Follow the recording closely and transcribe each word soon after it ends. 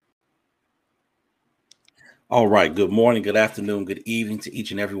All right. Good morning, good afternoon, good evening to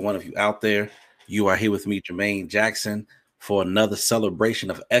each and every one of you out there. You are here with me, Jermaine Jackson, for another celebration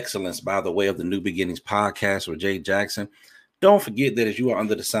of excellence by the way of the New Beginnings podcast with Jay Jackson. Don't forget that as you are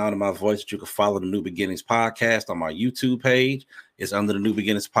under the sound of my voice, that you can follow the New Beginnings podcast on my YouTube page. It's under the New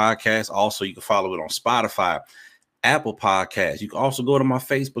Beginnings podcast. Also, you can follow it on Spotify, Apple Podcasts. You can also go to my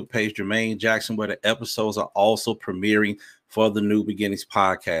Facebook page, Jermaine Jackson, where the episodes are also premiering for the New Beginnings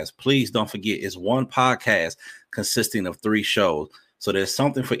podcast. Please don't forget, it's one podcast consisting of 3 shows. So there's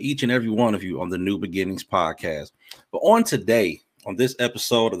something for each and every one of you on the New Beginnings podcast. But on today, on this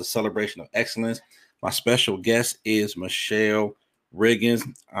episode of the Celebration of Excellence, my special guest is Michelle Riggins.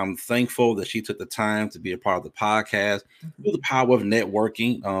 I'm thankful that she took the time to be a part of the podcast. Through the power of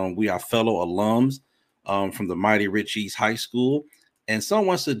networking, we are fellow alums from the Mighty Rich East High School. And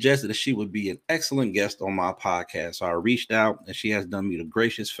someone suggested that she would be an excellent guest on my podcast. So I reached out and she has done me the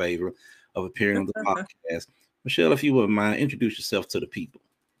gracious favor of appearing on the podcast. Michelle, if you wouldn't mind, introduce yourself to the people.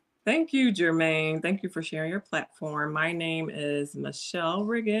 Thank you, Jermaine. Thank you for sharing your platform. My name is Michelle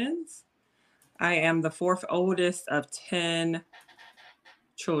Riggins. I am the 4th oldest of 10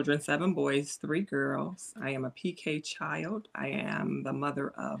 children, 7 boys, 3 girls. I am a PK child. I am the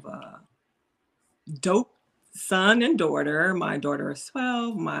mother of a dope son and daughter. My daughter is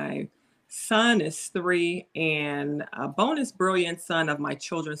 12. My son is 3, and a bonus brilliant son of my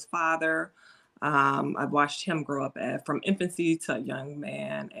children's father. I've watched him grow up from infancy to a young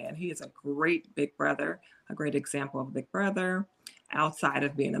man, and he is a great big brother, a great example of a big brother outside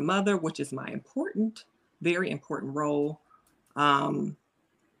of being a mother, which is my very important role. I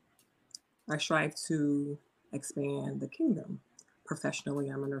strive to expand the kingdom. Professionally,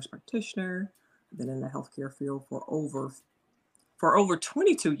 I'm a nurse practitioner. I've been in the healthcare field for over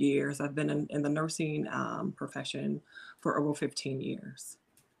 22 years. I've been in the nursing profession for over 15 years.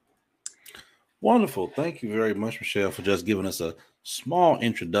 Wonderful. Thank you very much, Michelle, for just giving us a small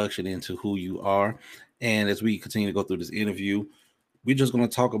introduction into who you are. And as we continue to go through this interview, we're just going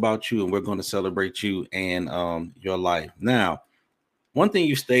to talk about you and we're going to celebrate you and your life. Now, one thing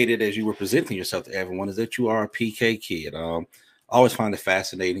you stated as you were presenting yourself to everyone is that you are a PK kid. I always find it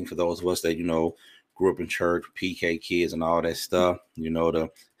fascinating for those of us that, grew up in church, PK kids and all that stuff, to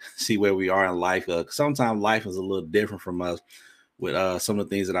see where we are in life. Sometimes life is a little different from us with some of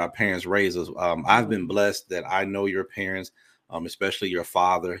the things that our parents raised us. I've been blessed that I know your parents, especially your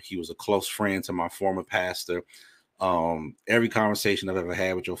father. He was a close friend to my former pastor. Every conversation I've ever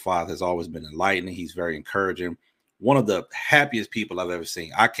had with your father has always been enlightening. He's very encouraging. One of the happiest people I've ever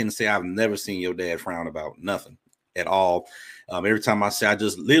seen. I can say I've never seen your dad frown about nothing at all. Every time I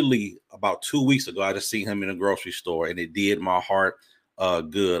just literally about 2 weeks ago, I just seen him in a grocery store and it did my heart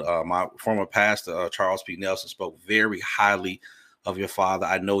good. My former pastor, Charles P. Nelson, spoke very highly of your father.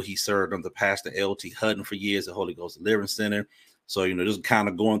 I know he served under Pastor L.T. Hutton for years at Holy Ghost Living Center. So, just kind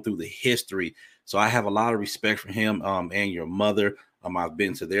of going through the history. So I have a lot of respect for him and your mother. I've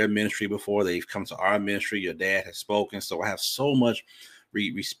been to their ministry before. They've come to our ministry. Your dad has spoken. So I have so much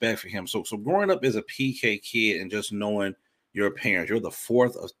respect for him. So growing up as a PK kid and just knowing your parents, you're the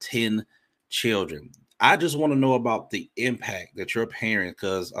 4th of 10 children. I just want to know about the impact that your parents,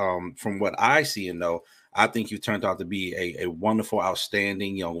 because from what I see and know, I think you turned out to be a wonderful,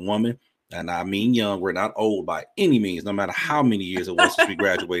 outstanding young woman. And I mean young, we're not old by any means, no matter how many years it was since we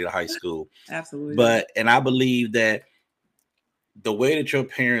graduated high school. Absolutely. And I believe that the way that your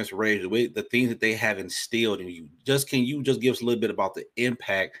parents raised, the things that they have instilled in you, can you just give us a little bit about the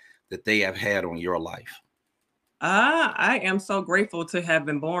impact that they have had on your life? I am so grateful to have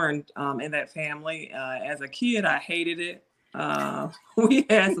been born in that family. As a kid, I hated it. We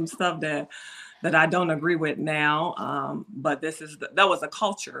had some stuff that I don't agree with now, but that was a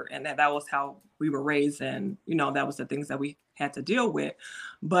culture, and that was how we were raised, and that was the things that we had to deal with.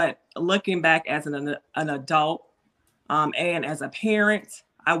 But looking back as an adult and as a parent,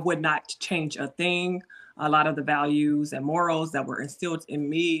 I would not change a thing. A lot of the values and morals that were instilled in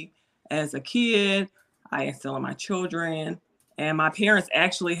me as a kid, I instill in my children, and my parents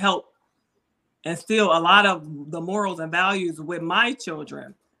actually helped instill a lot of the morals and values with my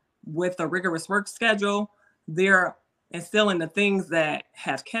children. With a rigorous work schedule, they're instilling the things that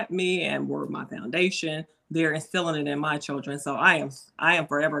have kept me and were my foundation. They're instilling it in my children. So I am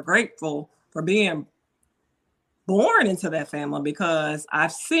forever grateful for being born into that family, because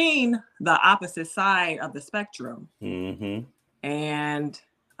I've seen the opposite side of the spectrum. Mm-hmm. And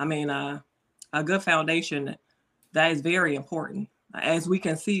I mean, a good foundation, that is very important. As we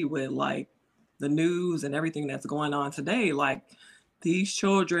can see with like the news and everything that's going on today, like these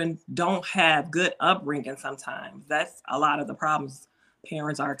children don't have good upbringing sometimes. That's a lot of the problems.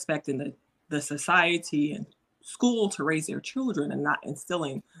 Parents are expecting the society and school to raise their children and not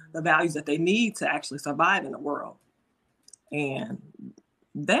instilling the values that they need to actually survive in the world. And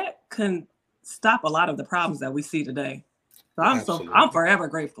that can stop a lot of the problems that we see today. So I'm Absolutely. forever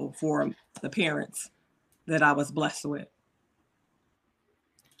grateful for the parents that I was blessed with.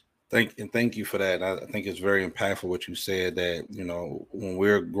 Thank you for that. I think it's very impactful what you said, that when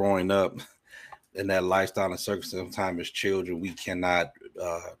we're growing up in that lifestyle and circumstance, time as children, we cannot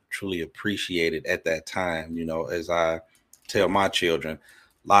truly appreciate it at that time. As I tell my children,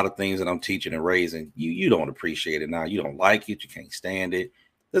 a lot of things that I'm teaching and raising, you don't appreciate it now. You don't like it. You can't stand it.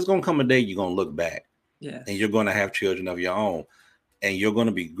 There's gonna come a day you're gonna look back, and Yes. you're gonna have children of your own, and you're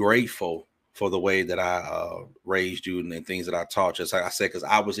gonna be grateful for the way that I raised you and the things that I taught you. Just like I said, because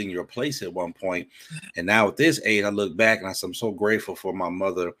I was in your place at one point, and now at this age, I look back and I'm so grateful for my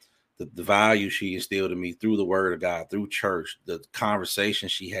mother, the value she instilled in me through the Word of God, through church, the conversation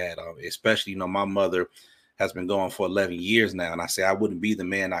she had. Especially, my mother has been going for 11 years now, and I say I wouldn't be the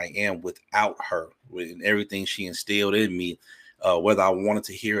man I am without her, with everything she instilled in me, whether I wanted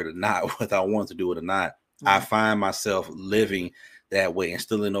to hear it or not, whether I wanted to do it or not. I find myself living that way,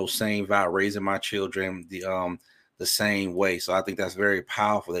 instilling those same values, raising my children the same way. So I think that's very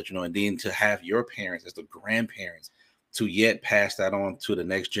powerful, that and then to have your parents as the grandparents to yet pass that on to the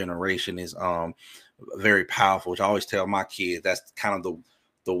next generation is very powerful. Which I always tell my kids, that's kind of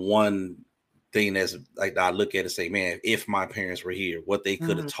the one thing that's like I look at and say, man, if my parents were here, what they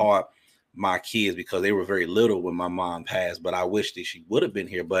could have taught my kids, because they were very little when my mom passed. But I wish that she would have been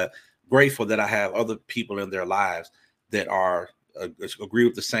here. But grateful that I have other people in their lives that are agree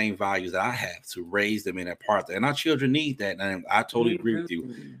with the same values that I have, to raise them in that part. And our children need that. And I totally agree with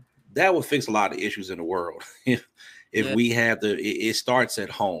you. That would fix a lot of issues in the world. If we have it starts at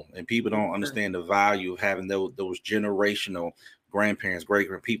home, and people don't understand the value of having those generational grandparents, great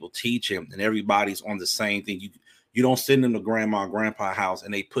grand people teaching, and everybody's on the same thing. You don't send them to grandma and grandpa house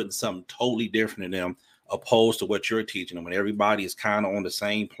and they putting something totally different in them opposed to what you're teaching them. And everybody is kind of on the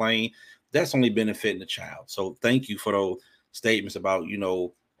same plane. That's only benefiting the child. So thank you for those statements about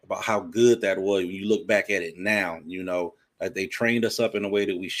about how good that was. When you look back at it now, like they trained us up in a way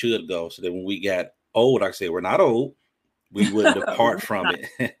that we should go, so that when we got old, like I said, we're not old, we wouldn't depart from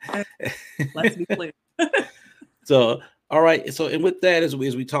it. Let's be clear. So all right, so and with that, as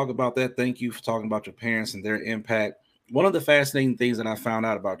we talk about that, thank you for talking about your parents and their impact. One of the fascinating things that I found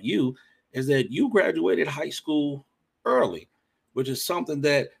out about you is that you graduated high school early, which is something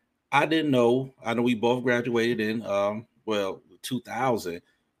that I didn't know. I know we both graduated in 2000,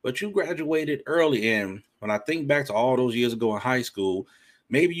 but you graduated early. And when I think back to all those years ago in high school,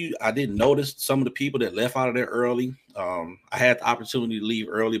 maybe I didn't notice some of the people that left out of there early. I had the opportunity to leave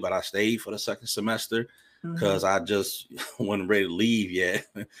early, but I stayed for the second semester because I just wasn't ready to leave yet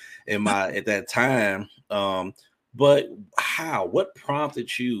at that time. But what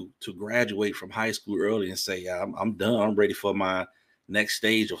prompted you to graduate from high school early and say, I'm done, I'm ready for my next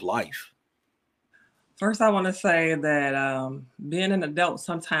stage of life? First, I want to say that being an adult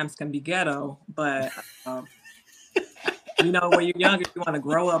sometimes can be ghetto, but when you're younger, you want to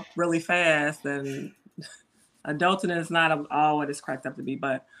grow up really fast, and adulting is not all what it's cracked up to be.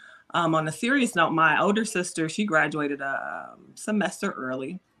 But on a serious note, my older sister, she graduated a semester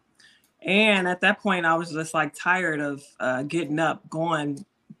early. And at that point, I was just like tired of getting up, going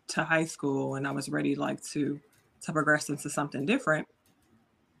to high school, and I was ready to progress into something different.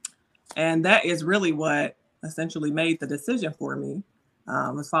 And that is really what essentially made the decision for me.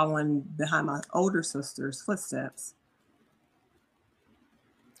 Was following behind my older sister's footsteps.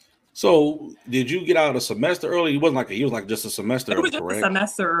 So, did you get out a semester early? It was like just a semester It was early, just a correct?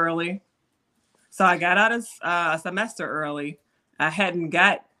 semester early. So I got out a semester early. I hadn't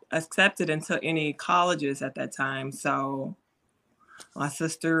got accepted into any colleges at that time. So my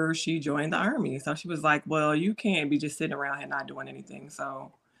sister, she joined the Army. So she was like, well, you can't be just sitting around here not doing anything.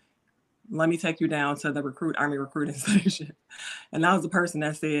 So let me take you down to the Army recruiting station. And I was the person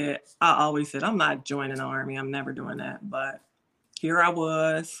that said, I always said, I'm not joining the Army. I'm never doing that. But here I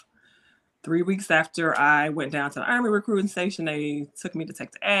was. 3 weeks after I went down to the Army recruiting station, they took me to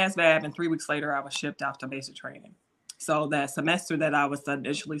take the ASVAB, and 3 weeks later, I was shipped off to basic training. So that semester that I was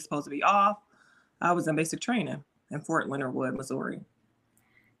initially supposed to be off, I was in basic training in Fort Leonard Wood, Missouri.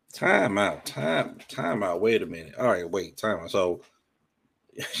 Time out, time out. Wait a minute. All right, wait, time out. So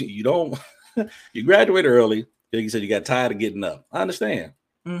you don't you graduate early. Like you said, you got tired of getting up. I understand.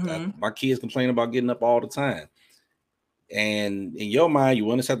 My kids complain about getting up all the time. And in your mind, you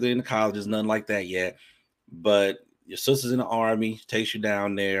want to start in the colleges, nothing like that yet. But your sister's in the Army, takes you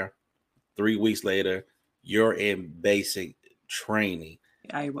down there. 3 weeks later, you're in basic training.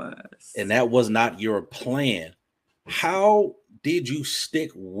 I was. and that was not your plan. How did you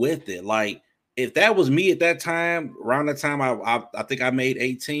stick with it? Like, if that was me at that time, around the time I think I made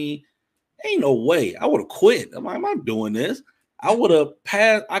 18, ain't no way I would have quit. I'm like, I'm not doing this. I would have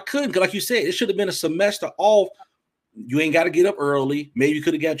passed. I couldn't, because like you said, it should have been a semester off. You ain't got to get up early. Maybe you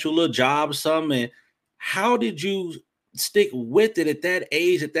could have got you a little job or something. And how did you stick with it at that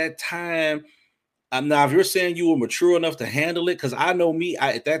age, at that time? Now, if you're saying you were mature enough to handle it, because I know me,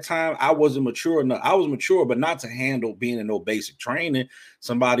 at that time, I wasn't mature enough. I was mature, but not to handle being in no basic training.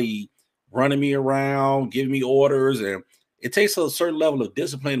 Somebody running me around, giving me orders, and it takes a certain level of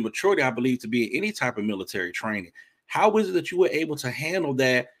discipline and maturity, I believe, to be in any type of military training. How is it that you were able to handle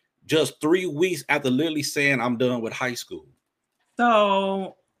that just 3 weeks after literally saying I'm done with high school?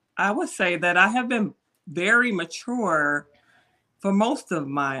 So I would say that I have been very mature for most of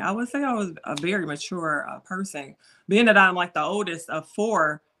I would say I was a very mature person, being that I'm like the oldest of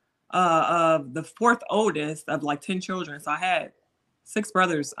four, of the fourth oldest of like 10 children. So I had six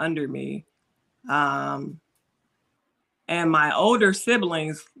brothers under me. Um, and my older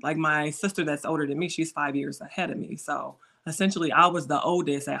siblings, like my sister that's older than me, she's 5 years ahead of me. So essentially, I was the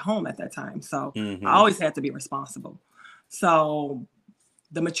oldest at home at that time. So I Mm-hmm. always had to be responsible. So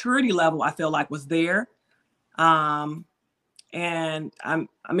the maturity level I feel like was there. Um, and I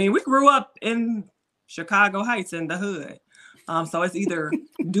mean, we grew up in Chicago Heights in the hood. So it's either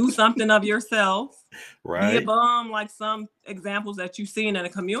do something of yourself, be a Right. bum like some examples that you've seen in a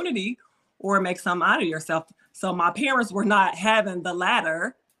community, or make something out of yourself. So my parents were not having the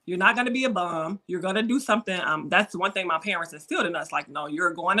latter. You're not going to be a bum. You're going to do something. That's one thing my parents instilled in us. Like, no,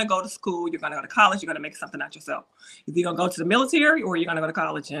 you're going to go to school. You're going to go to college. You're going to make something out yourself. Either you're going to go to the military or you're going to go to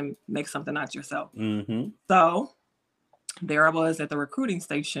college and make something out yourself. Mm-hmm. So there I was at the recruiting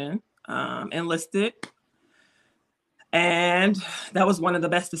station, enlisted. And that was one of the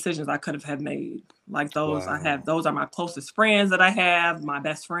best decisions I could have made. Like Wow. those are my closest friends that I have. My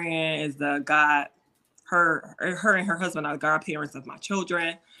best friend is the God, her and her husband are the godparents of my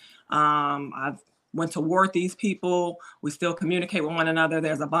children. I've went to war with these people. We still communicate with one another.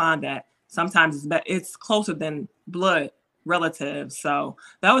 There's a bond that sometimes it's closer than blood relatives. So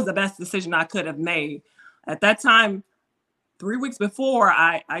that was the best decision I could have made. At that time, 3 weeks before,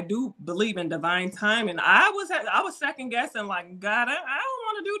 I do believe in divine time, and I was second guessing, like, God, I don't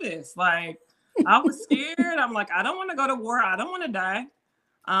want to do this. Like, I was scared. I'm like, I don't want to go to war. I don't want to die.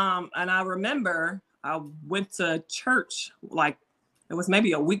 And I remember I went to church, like it was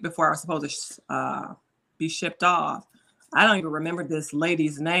maybe a week before I was supposed to be shipped off. I don't even remember this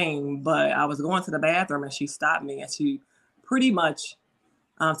lady's name, but I was going to the bathroom and she stopped me, and she pretty much,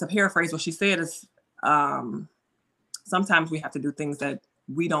 to paraphrase what she said, is sometimes we have to do things that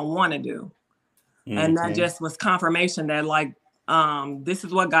we don't want to do. And that Mm-hmm. just was confirmation that, like, this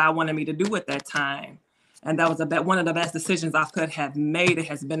is what God wanted me to do at that time. And that was one of the best decisions I could have made. It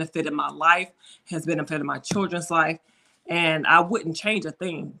has benefited my life, has benefited my children's life, and I wouldn't change a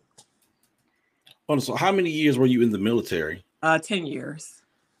thing. So how many years were you in the military? 10 years.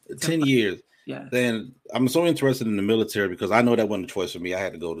 10 years. Yes. Then I'm so interested in the military because I know that wasn't a choice for me. I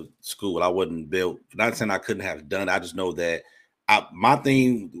had to go to school. I wasn't built. Not saying I couldn't have done it. I just know that my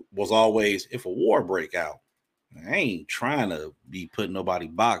thing was always, if a war break out, I ain't trying to be putting nobody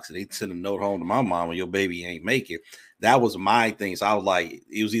box. They send a note home to my mom when your baby ain't make it. That was my thing. So I was like,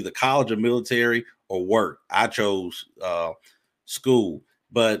 it was either college or military or work. I chose school.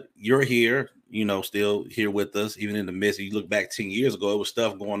 But you're here, still here with us, even in the midst. You look back 10 years ago, it was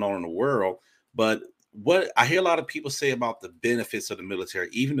stuff going on in the world. But what I hear a lot of people say about the benefits of the military,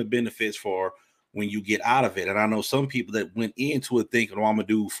 even the benefits for when you get out of it. And I know some people that went into it thinking, oh, I'm going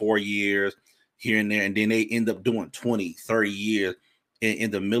to do 4 years here and there. And then they end up doing 20, 30 years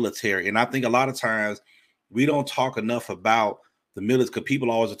in the military. And I think a lot of times we don't talk enough about the military because people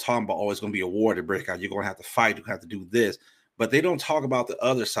always are talking about, oh, it's going to be a war to break out. You're going to have to fight. You're going to have to do this. But they don't talk about the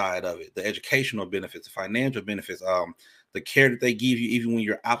other side of it, the educational benefits, the financial benefits, the care that they give you, even when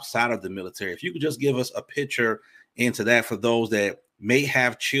you're outside of the military. If you could just give us a picture into that for those that may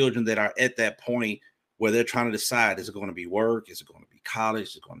have children that are at that point where they're trying to decide, is it going to be work? Is it going to be college?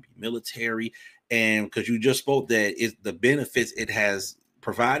 Is it going to be military? And because you just spoke that it's the benefits it has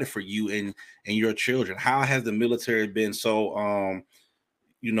provided for you and your children. How has the military been so,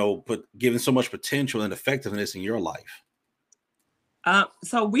 given so much potential and effectiveness in your life?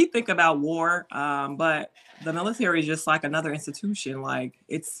 So we think about war, but the military is just like another institution. Like,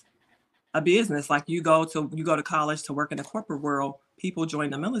 it's a business. Like, you go to college to work in the corporate world. People join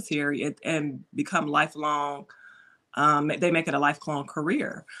the military and become lifelong. They make it a lifelong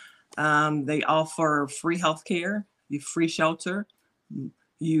career. They offer free healthcare, free shelter.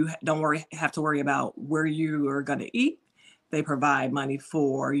 You don't have to worry about where you are going to eat. They provide money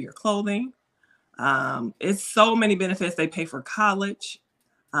for your clothing. It's so many benefits. They pay for college.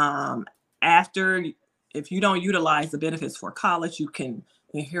 Um, after, if you don't utilize the benefits for college, you can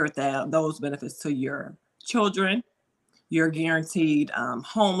inherit those benefits to your children. You're guaranteed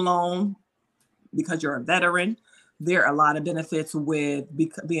home loan because you're a veteran. There are a lot of benefits with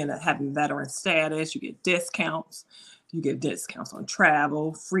having veteran status. You get discounts. You get discounts on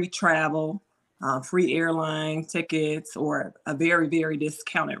travel, free airline tickets, or a very, very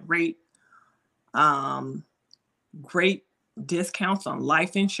discounted rate. Um, Great discounts on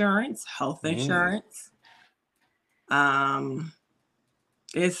life insurance, health Mm. insurance. Um,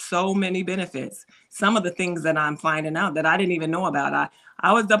 it's so many benefits. Some of the things that I'm finding out that I didn't even know about.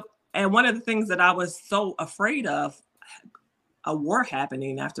 I was the and one of the things that I was so afraid of, a war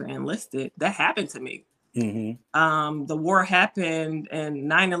happening after enlisted, that happened to me. Mm-hmm. The war happened and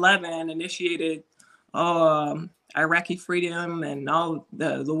 9/11 initiated Iraqi freedom and all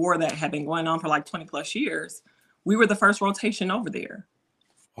the war that had been going on for like 20 plus years. We were the first rotation over there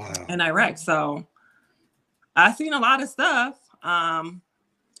Wow. in Iraq. So I've seen a lot of stuff. And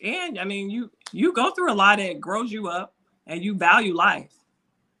I mean, you go through a lot that grows you up, and you value life.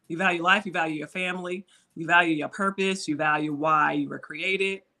 You value life, you value your family, you value your purpose, you value why you were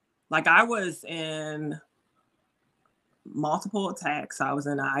created. Like I was in multiple attacks. I was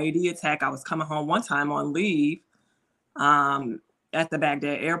in an IED attack. I was coming home one time on leave um, at the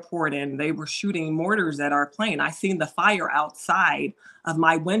Baghdad airport, and they were shooting mortars at our plane. I seen the fire outside of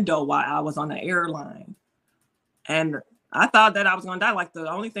my window while I was on the airline. And I thought that I was going to die. Like the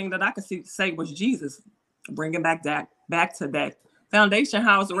only thing that I could say was Jesus, bringing back to that foundation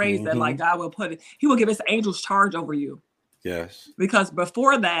how I was raised, that Mm-hmm. like God will He will give His angels charge over you. Yes. Because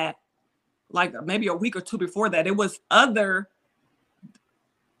before that, like maybe a week or two before that, it was other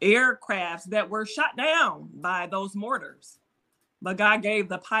aircrafts that were shot down by those mortars. But God gave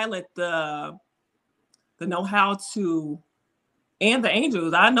the pilot the know-how to, and the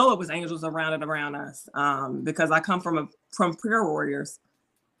angels. I know it was angels around us because I come from prayer warriors,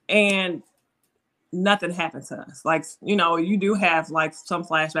 and nothing happened to us. Like, you do have like some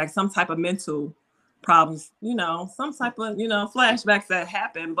flashbacks, some type of mental problems, some type of, flashbacks that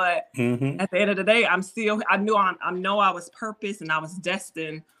happen. But Mm-hmm. at the end of the day, I know I was purposed and I was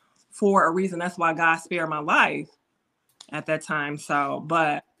destined for a reason. That's why God spared my life at that time. So,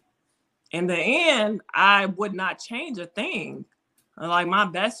 but in the end, I would not change a thing. Like my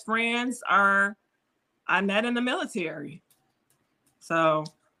best friends I met in the military. So,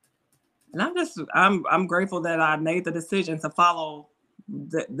 and I'm grateful that I made the decision to follow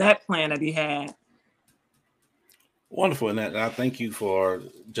that plan that he had. Wonderful. And I thank you for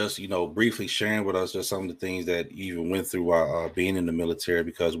just, briefly sharing with us just some of the things that you even went through while being in the military,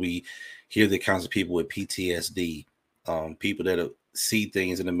 because we hear the kinds of people with PTSD, people that see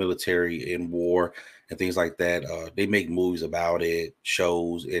things in the military, in war and things like that. They make movies about it,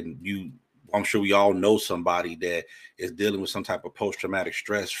 shows, and I'm sure we all know somebody that is dealing with some type of post-traumatic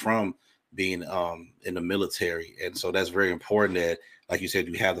stress from being in the military. And so that's very important that, like you said,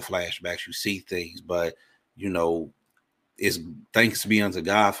 you have the flashbacks, you see things, but you know, it's thanks be unto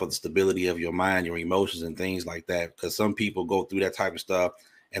God for the stability of your mind, your emotions, and things like that. Because some people go through that type of stuff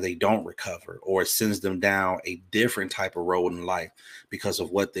and they don't recover, or it sends them down a different type of road in life because of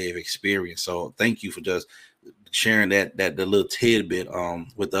what they've experienced. So thank you for just sharing that the little tidbit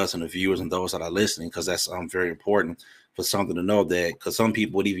with us and the viewers and those that are listening, because that's very important for something to know, that because some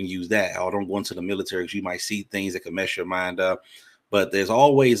people would even use that. Oh, don't go into the military because you might see things that can mess your mind up. But there's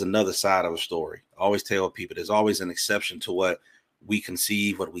always another side of a story. I always tell people there's always an exception to what we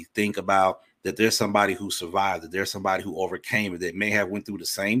conceive, what we think about, that there's somebody who survived, that there's somebody who overcame it, that may have went through the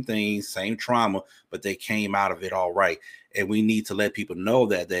same things, same trauma, but they came out of it all right. And we need to let people know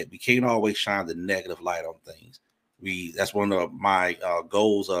that we can't always shine the negative light on things. That's one of my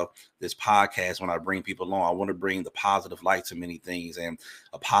goals of this podcast. When I bring people on, I want to bring the positive light to many things and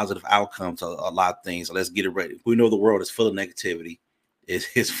a positive outcome to a lot of things. So let's get it ready. We know the world is full of negativity.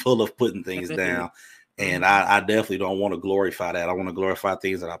 It's full of putting things down. And I definitely don't want to glorify that. I want to glorify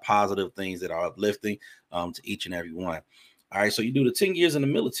things that are positive, things that are uplifting to each and every one. All right. So you do the 10 years in the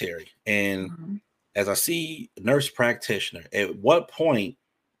military. And as I see nurse practitioner, at what point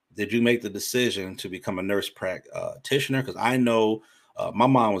did you make the decision to become a nurse practitioner? Because I know my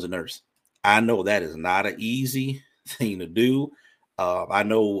mom was a nurse. I know that is not an easy thing to do. I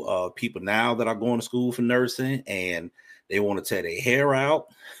know people now that are going to school for nursing and they want to tear their hair out.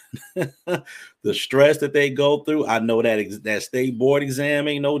 The stress that they go through. I know that state board exam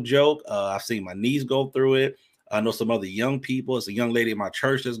ain't no joke. I've seen my niece go through it. I know some other young people. It's a young lady in my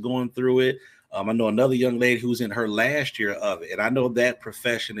church that's going through it. I know another young lady who's in her last year of it. And I know that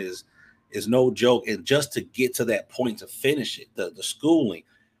profession is no joke. And just to get to that point, to finish it, the schooling,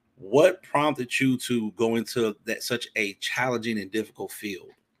 what prompted you to go into that such a challenging and difficult field?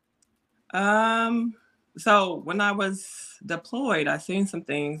 So when I was deployed, I seen some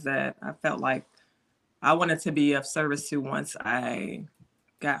things that I felt like I wanted to be of service to once I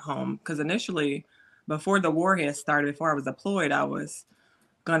got home. Because initially, before the war had started, before I was deployed, I was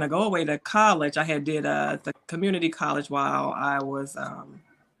gonna go away to college. I had did the community college while I was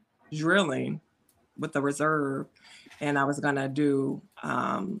drilling with the reserve, and I was gonna do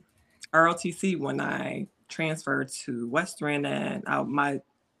ROTC when I transferred to Western, and my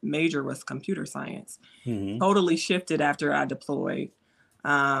major was computer science. Mm-hmm. Totally shifted after I deployed.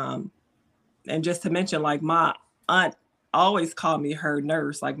 Um, and just to mention, like my aunt always called me her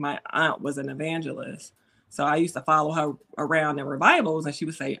nurse. Like my aunt was an evangelist. So I used to follow her around in revivals, and she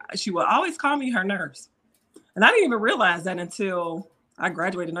would always call me her nurse. And I didn't even realize that until I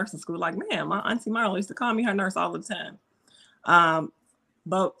graduated nursing school. Like, man, my auntie Marla used to call me her nurse all the time.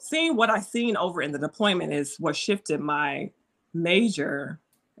 But seeing what I seen over in the deployment is what shifted my major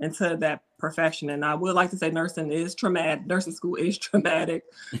into that profession. And I would like to say nursing is traumatic. Nursing school is traumatic.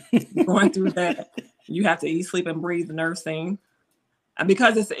 Going through that, you have to eat, sleep, and breathe nursing. And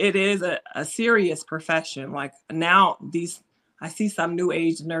because it is a serious profession. Like now, I see some new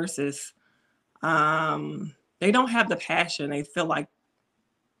age nurses. They don't have the passion. They feel like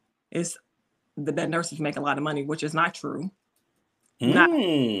that nurses make a lot of money, which is not true.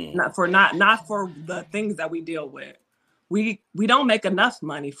 Not for the things that we deal with. We don't make enough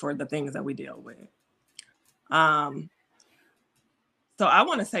money for the things that we deal with. So I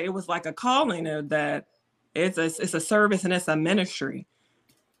want to say it was like a calling that it's a service and it's a ministry.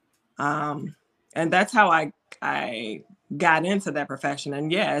 And that's how I got into that profession.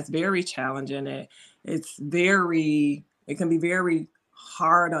 And yeah, it's very challenging. It can be very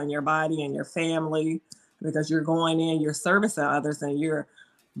hard on your body and your family, because you're going in, you're servicing others, and you're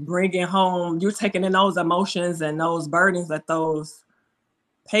bringing home, you're taking in those emotions and those burdens that those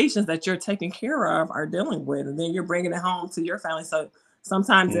patients that you're taking care of are dealing with. And then you're bringing it home to your family. So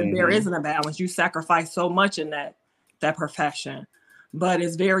sometimes there isn't a balance. You sacrifice so much in that profession, but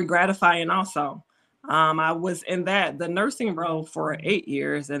it's very gratifying also. I was in the nursing role for 8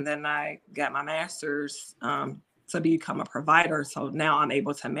 years, and then I got my master's to become a provider. So now I'm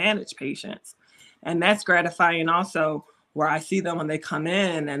able to manage patients. And that's gratifying also, where I see them when they come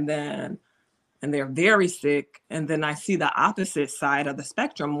in and they're very sick. And then I see the opposite side of the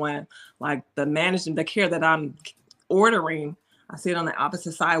spectrum when, like, the care that I'm ordering, I see it on the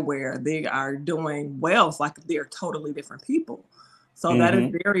opposite side where they are doing well. It's like they're totally different people. So that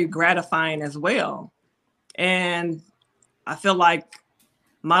is very gratifying as well. And I feel like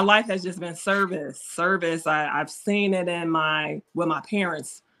my life has just been service. I've seen it with my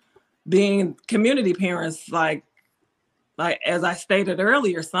parents being community parents. Like as I stated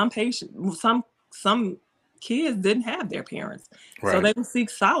earlier, some kids didn't have their parents. Right. So they would seek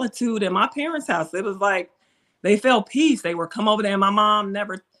solitude in my parents' house. It was like they felt peace. They would come over there, and my mom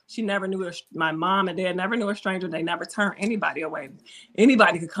my mom and dad never knew a stranger. They never turned anybody away.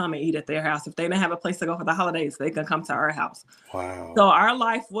 Anybody could come and eat at their house. If they didn't have a place to go for the holidays, they could come to our house. Wow. So our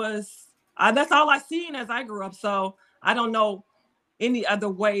life was, that's all I seen as I grew up. So I don't know any other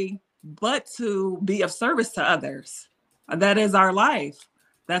way but to be of service to others. That is our life.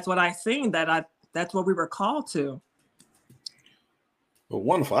 That's what I seen. That's what we were called to. Well,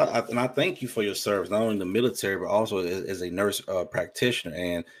 wonderful. And I thank you for your service, not only in the military, but also as a nurse practitioner.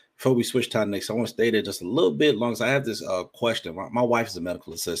 And before we switch to next, I want to stay there just a little bit long. So I have this question. My wife is a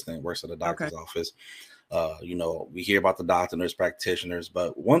medical assistant, works at the doctor's office. We hear about the doctor, nurse practitioners,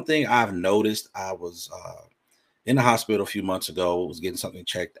 but one thing I've noticed, I was in the hospital a few months ago, was getting something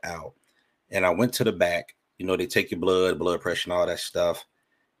checked out. And I went to the back, they take your blood pressure and all that stuff.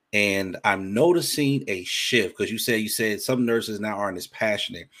 And I'm noticing a shift, because you said some nurses now aren't as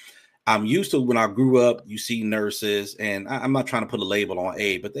passionate. I'm used to, when I grew up, you see nurses, and I'm not trying to put a label on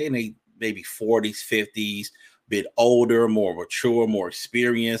age, but they maybe 40s, 50s, bit older, more mature, more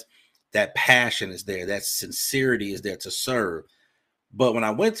experienced. That passion is there. That sincerity is there to serve. But when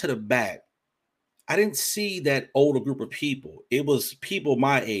I went to the back, I didn't see that older group of people. It was people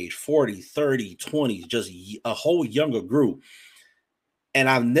my age, 40, 30, 20s, just a whole younger group. And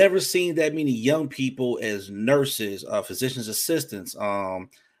I've never seen that many young people as nurses, physician's assistants,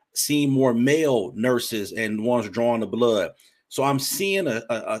 seeing more male nurses and ones drawing the blood. So I'm seeing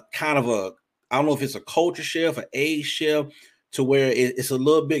a kind of I don't know if it's a culture shift, an age shift, to where it's a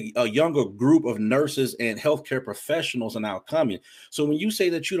little bit a younger group of nurses and healthcare professionals are now coming. So when you say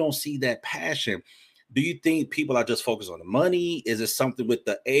that you don't see that passion, do you think people are just focused on the money? Is it something with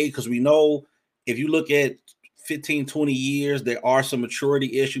the age? Because we know if you look at 15, 20 years, there are some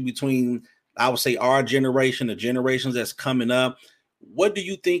maturity issue between, I would say, our generation, the generations that's coming up. What do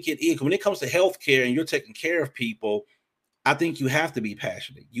you think it is? When it comes to healthcare and you're taking care of people, I think you have to be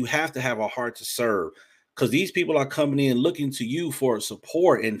passionate. You have to have a heart to serve, because these people are coming in looking to you for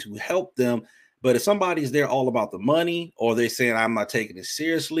support and to help them. But if somebody's there all about the money, or they're saying, I'm not taking it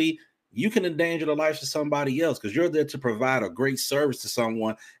seriously, you can endanger the life of somebody else, because you're there to provide a great service to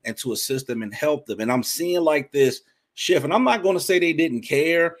someone and to assist them and help them. And I'm seeing like this shift, and I'm not going to say they didn't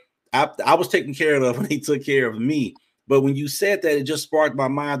care. I was taken care of when they took care of me. But when you said that, it just sparked my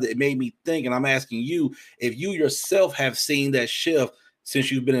mind. That it made me think, and I'm asking you if you yourself have seen that shift since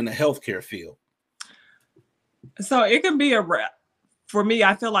you've been in the healthcare field. So it can be for me,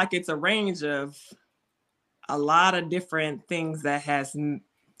 I feel like it's a range of a lot of different things that has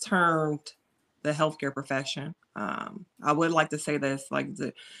turned the healthcare profession. I would like to say this, like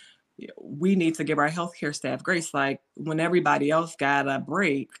we need to give our healthcare staff grace. Like when everybody else got a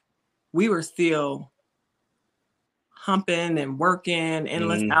break, we were still humping and working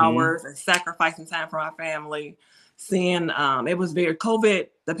endless hours and sacrificing time for our family. Seeing it was COVID,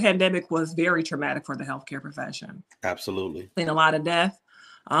 the pandemic was very traumatic for the healthcare profession. Absolutely. Seen a lot of death.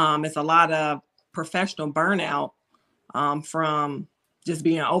 It's a lot of professional burnout from just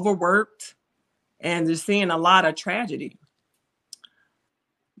being overworked and just seeing a lot of tragedy.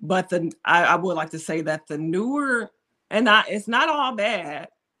 But I would like to say that the newer, and it's not all bad,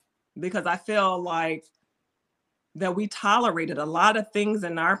 because I feel like that we tolerated a lot of things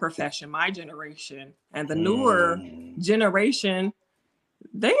in our profession, my generation, and the newer generation,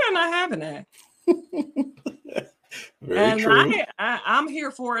 they are not having that. Very true. I'm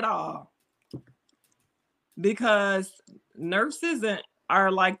here for it all, because nurses are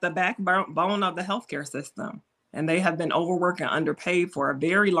like the backbone of the healthcare system, and they have been overworked and underpaid for a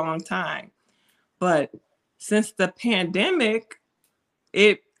very long time. But since the pandemic,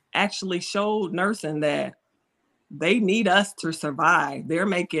 it actually showed nursing that they need us to survive. They're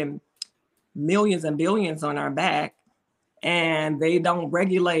making millions and billions on our back, and they don't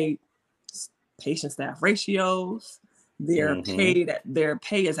regulate patient staff ratios. Their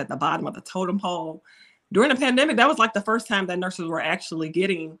pay is at the bottom of the totem pole. During the pandemic, that was like the first time that nurses were actually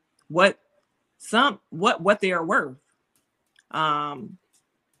getting what they are worth.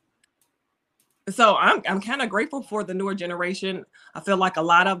 So I'm kind of grateful for the newer generation. I feel like a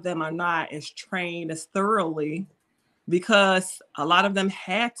lot of them are not as trained as thoroughly, because a lot of them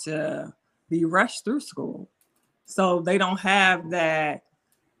had to be rushed through school. So they don't have that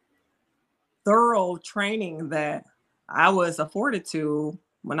thorough training that I was afforded to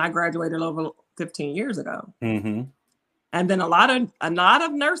when I graduated over 15 years ago. And then a lot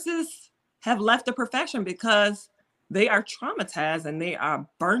of nurses have left the profession because they are traumatized and they are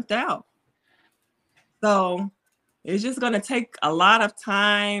burnt out. So it's just going to take a lot of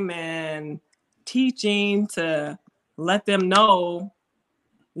time and teaching to let them know,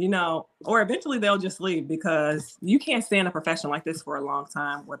 or eventually they'll just leave, because you can't stay in a profession like this for a long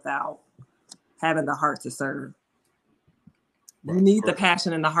time without having the heart to serve. You need the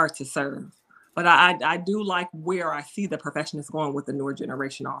passion and the heart to serve. But I do like where I see the profession is going with the newer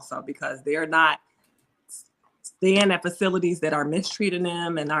generation also, because they're not staying at facilities that are mistreating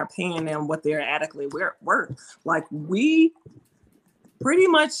them and are paying them what they're adequately worth. Like, we pretty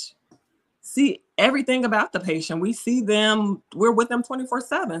much see everything about the patient. We see them, we're with them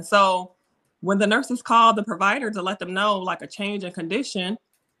 24/7. So when the nurses call the provider to let them know like a change in condition,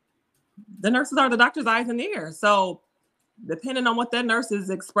 the nurses are the doctor's eyes and ears. So depending on what that nurse is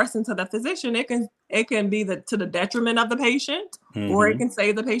expressing to the physician, it can be to the detriment of the patient, or it can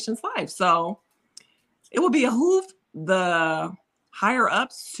save the patient's life. So it would behoove the higher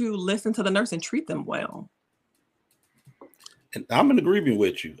ups to listen to the nurse and treat them well. And I'm in agreement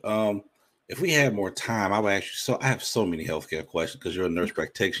with you. If we had more time, I would ask you. So I have so many healthcare questions, because you're a nurse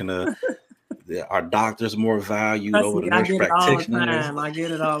practitioner. Our doctors more valued over the nurse practitioners. I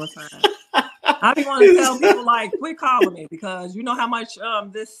get it all the time. I be wanting to tell people, like, quit calling me, because you know how much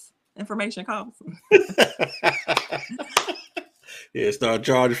this information costs. Yeah, start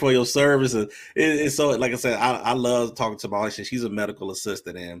charging for your service. And it's so, like I said, I love talking to my wife. She's a medical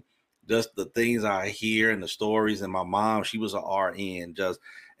assistant, and just the things I hear and the stories. And my mom, she was an RN,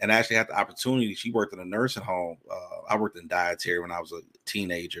 and actually had the opportunity. She worked in a nursing home. I worked in dietary when I was a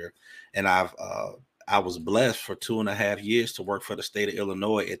teenager, and I I was blessed for 2.5 years to work for the state of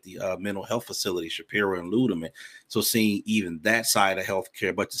Illinois at the mental health facility, Shapiro and Ludeman. So seeing even that side of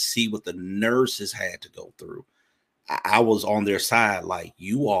healthcare, but to see what the nurses had to go through, I was on their side. Like,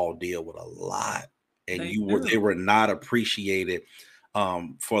 you all deal with a lot, and they were not appreciated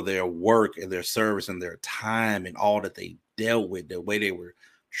for their work and their service and their time and all that they dealt with, the way they were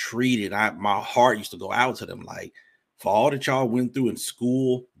treated. My heart used to go out to them, like, for all that y'all went through in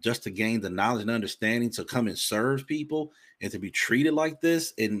school just to gain the knowledge and understanding to come and serve people and to be treated like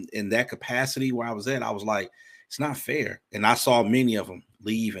this in that capacity where I was at, I was like, it's not fair. And I saw many of them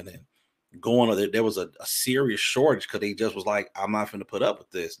leaving and going on. There was a serious shortage because they just was like, I'm not going to put up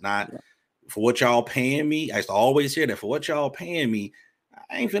with this. Not for what y'all paying me. I used to always hear that, for what y'all paying me,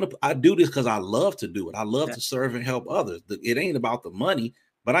 I ain't finna. I do this because I love to do it. I love to serve and help others. It ain't about the money,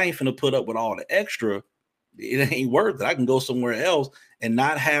 but I ain't finna put up with all the extra. It ain't worth it. I can go somewhere else and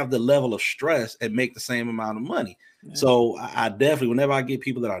not have the level of stress and make the same amount of money. Yeah. So I definitely, whenever I get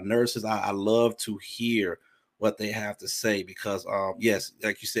people that are nurses, I love to hear what they have to say, because yes,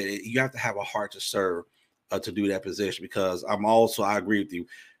 like you said, you have to have a heart to serve to do that position. Because I agree with you.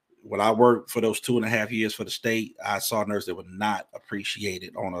 When I worked for those 2.5 years for the state, I saw nurses that were not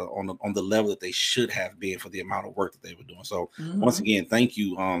appreciated on the level that they should have been for the amount of work that they were doing. So once again, thank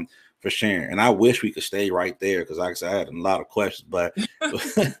you for sharing. And I wish we could stay right there, because like I said, I had a lot of questions, but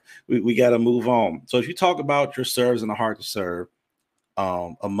we got to move on. So if you talk about your service and the heart to serve,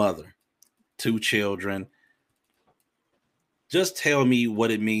 a mother, 2 children, just tell me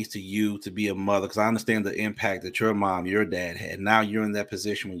what it means to you to be a mother, because I understand the impact that your mom, your dad had. Now you're in that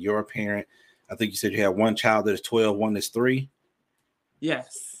position when you're a parent. I think you said you have one child that is 12, one that's 3.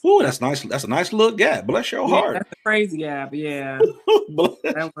 Yes. Oh, that's nice. That's a nice little gap. Bless your heart. That's a crazy gap. Yeah.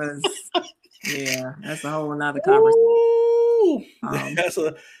 That was, that's a whole nother conversation.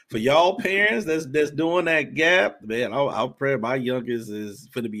 For y'all parents that's doing that gap, man. I'll pray. My youngest is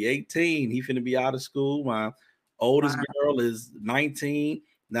finna be 18. He finna be out of school. My oldest girl is 19.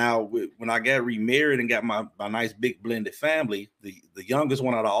 Now, when I got remarried and got my nice big blended family, the youngest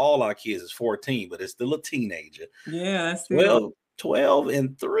one out of all our kids is 14, but it's still a teenager. Yeah, that's 12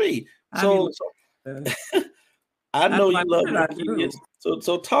 and 3. So I know you love your kids.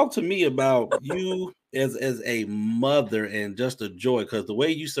 So talk to me about you as a mother and just a joy, because the way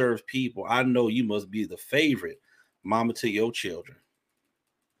you serve people, I know you must be the favorite mama to your children.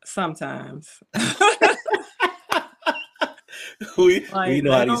 Sometimes. we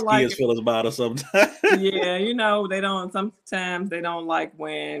know how these kids feel about us sometimes. Yeah, sometimes they don't like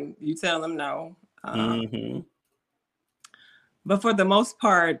when you tell them no. But for the most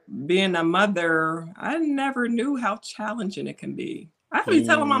part, being a mother, I never knew how challenging it can be. I be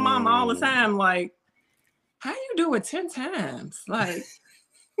telling my mom all the time, like, how you do it 10 times? Like,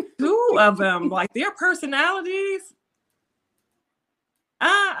 2 of them, like, their personalities,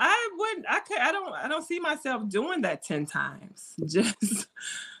 I don't see myself doing that 10 times. Just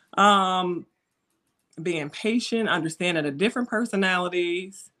being patient, understanding the different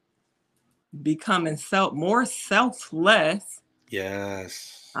personalities, becoming more selfless.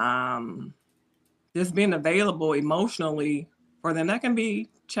 Yes. Just being available emotionally for them. That can be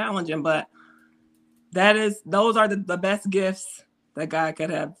challenging, but those are the best gifts that God could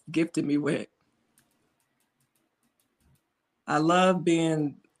have gifted me with. I love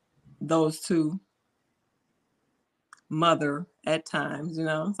being those 2. Mother at times,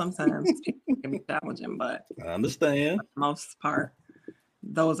 sometimes it can be challenging, but I understand. For the most part,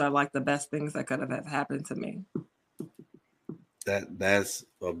 those are like the best things that could have happened to me. That's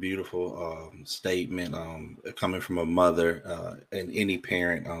a beautiful statement coming from a mother and any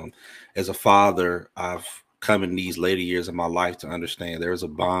parent. As a father, I've come in these later years of my life to understand there's a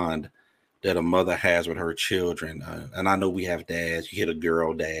bond that a mother has with her children. And I know we have dads. You hear the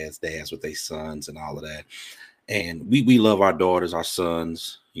girl dads with their sons and all of that. And we love our daughters, our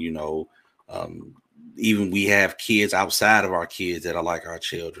sons, even we have kids outside of our kids that are like our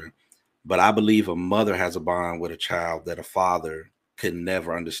children. But I believe a mother has a bond with a child that a father could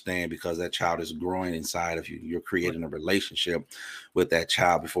never understand, because that child is growing inside of you. You're creating a relationship with that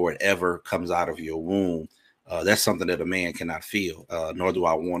child before it ever comes out of your womb. That's something that a man cannot feel, nor do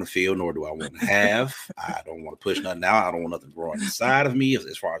I want to feel, nor do I want to have. I don't want to push nothing out. I don't want nothing growing inside of me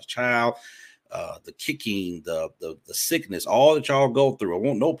as far as child. The kicking, the sickness, all that y'all go through. I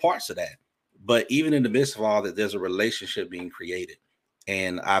want no parts of that. But even in the midst of all that, there's a relationship being created.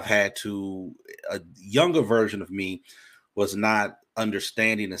 And I've had a younger version of me was not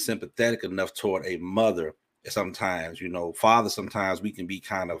understanding and sympathetic enough toward a mother. Sometimes, fathers, sometimes we can be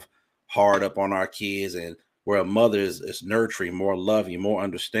kind of hard up on our kids, and where a mother is nurturing, more loving, more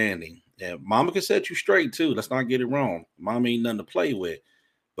understanding. And mama can set you straight too. Let's not get it wrong. Mama ain't nothing to play with.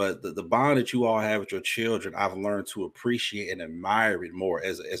 But the bond that you all have with your children, I've learned to appreciate and admire it more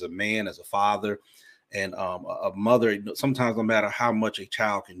as a man, as a father, and a mother. Sometimes, no matter how much a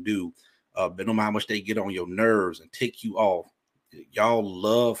child can do, but no matter how much they get on your nerves and tick you off, y'all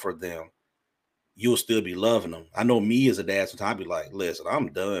love for them, you'll still be loving them. I know me as a dad, sometimes I be like, listen,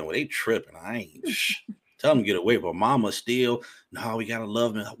 I'm done. When they tripping, I ain't tell them to get away. But mama still, no, we gotta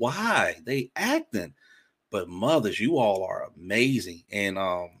love them. Why? They acting. But mothers, you all are amazing. And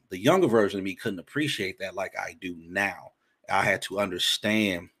the younger version of me couldn't appreciate that like I do now. I had to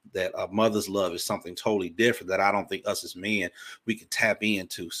understand that a mother's love is something totally different that I don't think us as men we can tap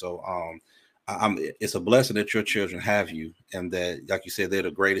into. So it's a blessing that your children have you, and that, like you said, they're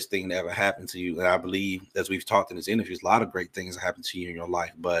the greatest thing that ever happened to you. And I believe, as we've talked in this interview, a lot of great things happen to you in your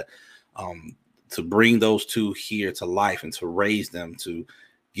life. But um, to bring those two here to life and to raise them, to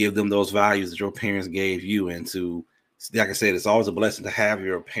give them those values that your parents gave you, and to, like I said, it's always a blessing to have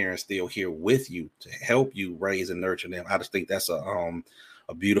your parents still here with you to help you raise and nurture them. I just think that's a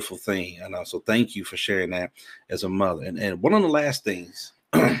beautiful thing. And so thank you for sharing that as a mother. And one of the last things,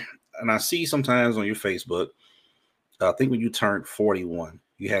 and I see sometimes on your Facebook, I think when you turned 41,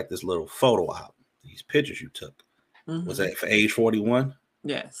 you had this little photo out, these pictures you took. Mm-hmm. Was that for age 41?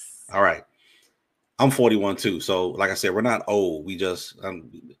 Yes. All right. I'm 41 too. So, like I said, we're not old. We just,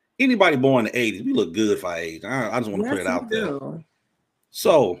 anybody born in the 80s, we look good for our age. I just want to put it out there.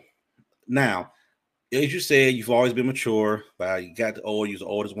 So, now, as you said, you've always been mature, but you got the old, you're the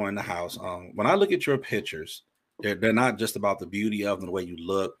oldest one in the house. When I look at your pictures, they're not just about the beauty of them, the way you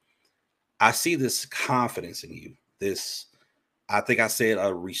look. I see this confidence in you. This, I think I said,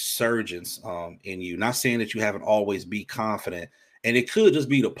 a resurgence in you. Not saying that you haven't always be confident. And it could just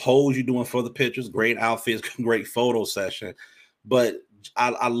be the pose you're doing for the pictures, great outfits, great photo session. But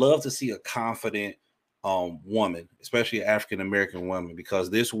I love to see a confident woman, especially African-American woman, because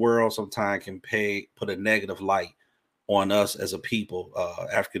this world sometimes can put a negative light on us as a people,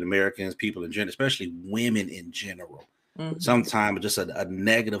 African-Americans, people in general, especially women in general. Mm-hmm. Sometimes just a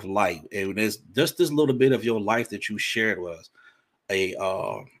negative light. And there's just this little bit of your life that you shared with us. A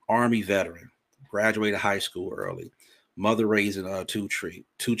Army veteran, graduated high school early, mother raising two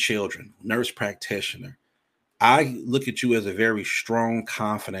children, nurse practitioner. I look at you as a very strong,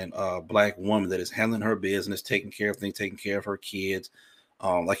 confident Black woman that is handling her business, taking care of things, taking care of her kids.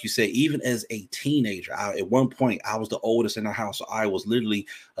 Like you said, even as a teenager, at one point, I was the oldest in the house. So I was literally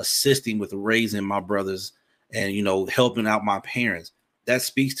assisting with raising my brothers and, helping out my parents. That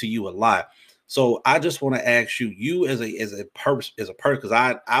speaks to you a lot. So I just want to ask you as a person, because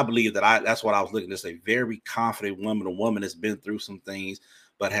I believe that that's what I was looking at, a very confident woman, a woman that's been through some things,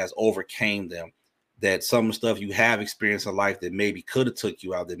 but has overcame them. That some stuff you have experienced in life that maybe could have took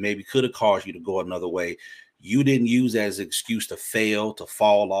you out, that maybe could have caused you to go another way. You didn't use that as an excuse to fail, to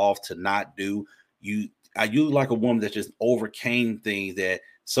fall off, to not do. You like a woman that just overcame things that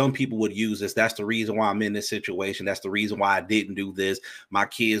some people would use this. That's the reason why I'm in this situation. That's the reason why I didn't do this. My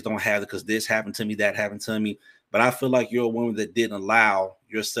kids don't have it because this happened to me, that happened to me. But I feel like you're a woman that didn't allow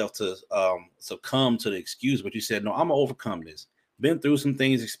yourself to succumb to the excuse, but you said, no, I'm gonna overcome this. Been through some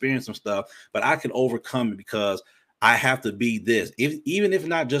things, experienced some stuff, but I can overcome it because I have to be this. Even if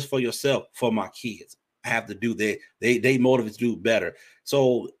not just for yourself, for my kids, I have to do that. They motivate to do better.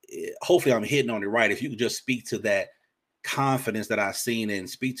 So hopefully I'm hitting on it right. If you could just speak to that confidence that I've seen and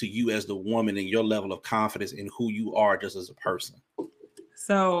speak to you as the woman and your level of confidence in who you are just as a person.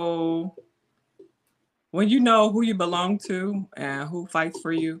 So when you know who you belong to and who fights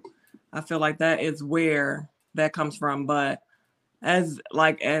for you, I feel like that is where that comes from. But as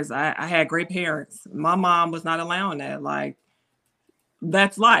I had great parents, my mom was not allowing that. Like,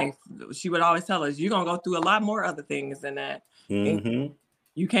 that's life. She would always tell us, you're going to go through a lot more other things than that. Mm-hmm.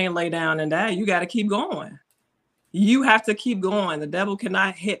 You can't lay down in that. You got to keep going. You have to keep going. The devil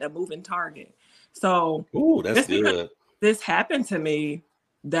cannot hit a moving target. So that's good. This happened to me,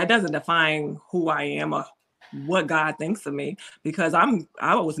 that doesn't define who I am or what God thinks of me, because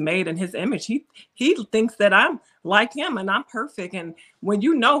I was made in his image. He thinks that I'm like him and I'm perfect. And when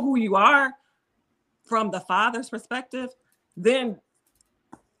you know who you are from the Father's perspective, then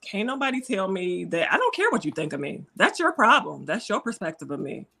can't nobody tell me that. I don't care what you think of me. That's your problem. That's your perspective of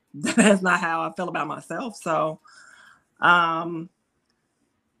me. That's not how I feel about myself. So having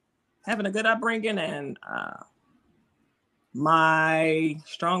a good upbringing and my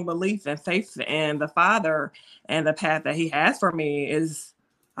strong belief and faith in the Father and the path that he has for me is,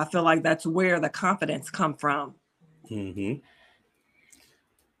 I feel like that's where the confidence come from. Mm-hmm.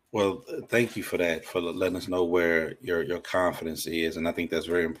 Well, thank you for that, for letting us know where your confidence is, and I think that's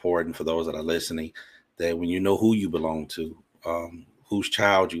very important for those that are listening. That when you know who you belong to, whose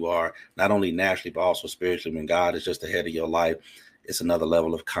child you are, not only naturally but also spiritually, when God is just ahead of your life, it's another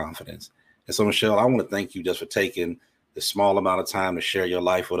level of confidence. And so, Michelle, I want to thank you just for taking the small amount of time to share your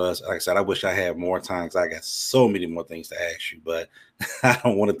life with us. Like I said, I wish I had more time because I got so many more things to ask you, but I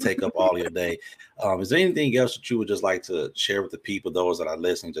don't want to take up all your day. Is there anything else that you would just like to share with the people, those that are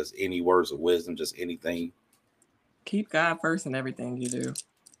listening? Just any words of wisdom, just anything? Keep God first in everything you do.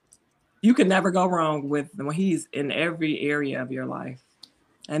 You can never go wrong with when He's in every area of your life,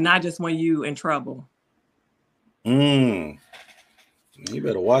 and not just when you in trouble. Mm, you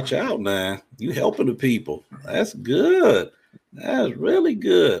better watch out, man. You helping the people. That's good. That's really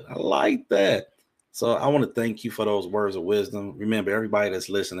good. I like that. So I want to thank you for those words of wisdom. Remember, everybody that's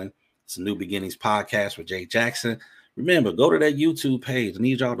listening, it's a New Beginnings podcast with Jay Jackson. Remember, go to that YouTube page. I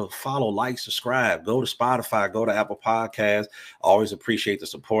need y'all to follow, like, subscribe. Go to Spotify, go to Apple Podcasts. Always appreciate the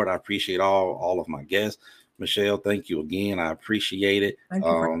support. I appreciate all of my guests. Michelle, thank you again. I appreciate it. Thank you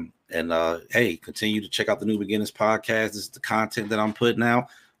for And hey, continue to check out the New Beginnings podcast. This is the content that I'm putting out.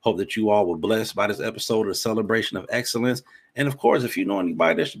 Hope that you all were blessed by this episode of the Celebration of Excellence. And of course, if you know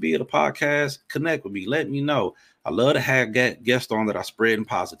anybody that should be at a podcast, connect with me. Let me know. I love to have guests on that are spreading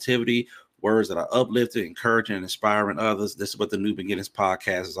positivity, words that are uplifting, encouraging, and inspiring others. This is what the New Beginnings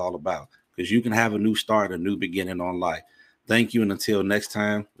podcast is all about, because you can have a new start, a new beginning on life. Thank you. And until next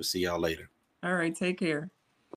time, we'll see y'all later. All right, take care.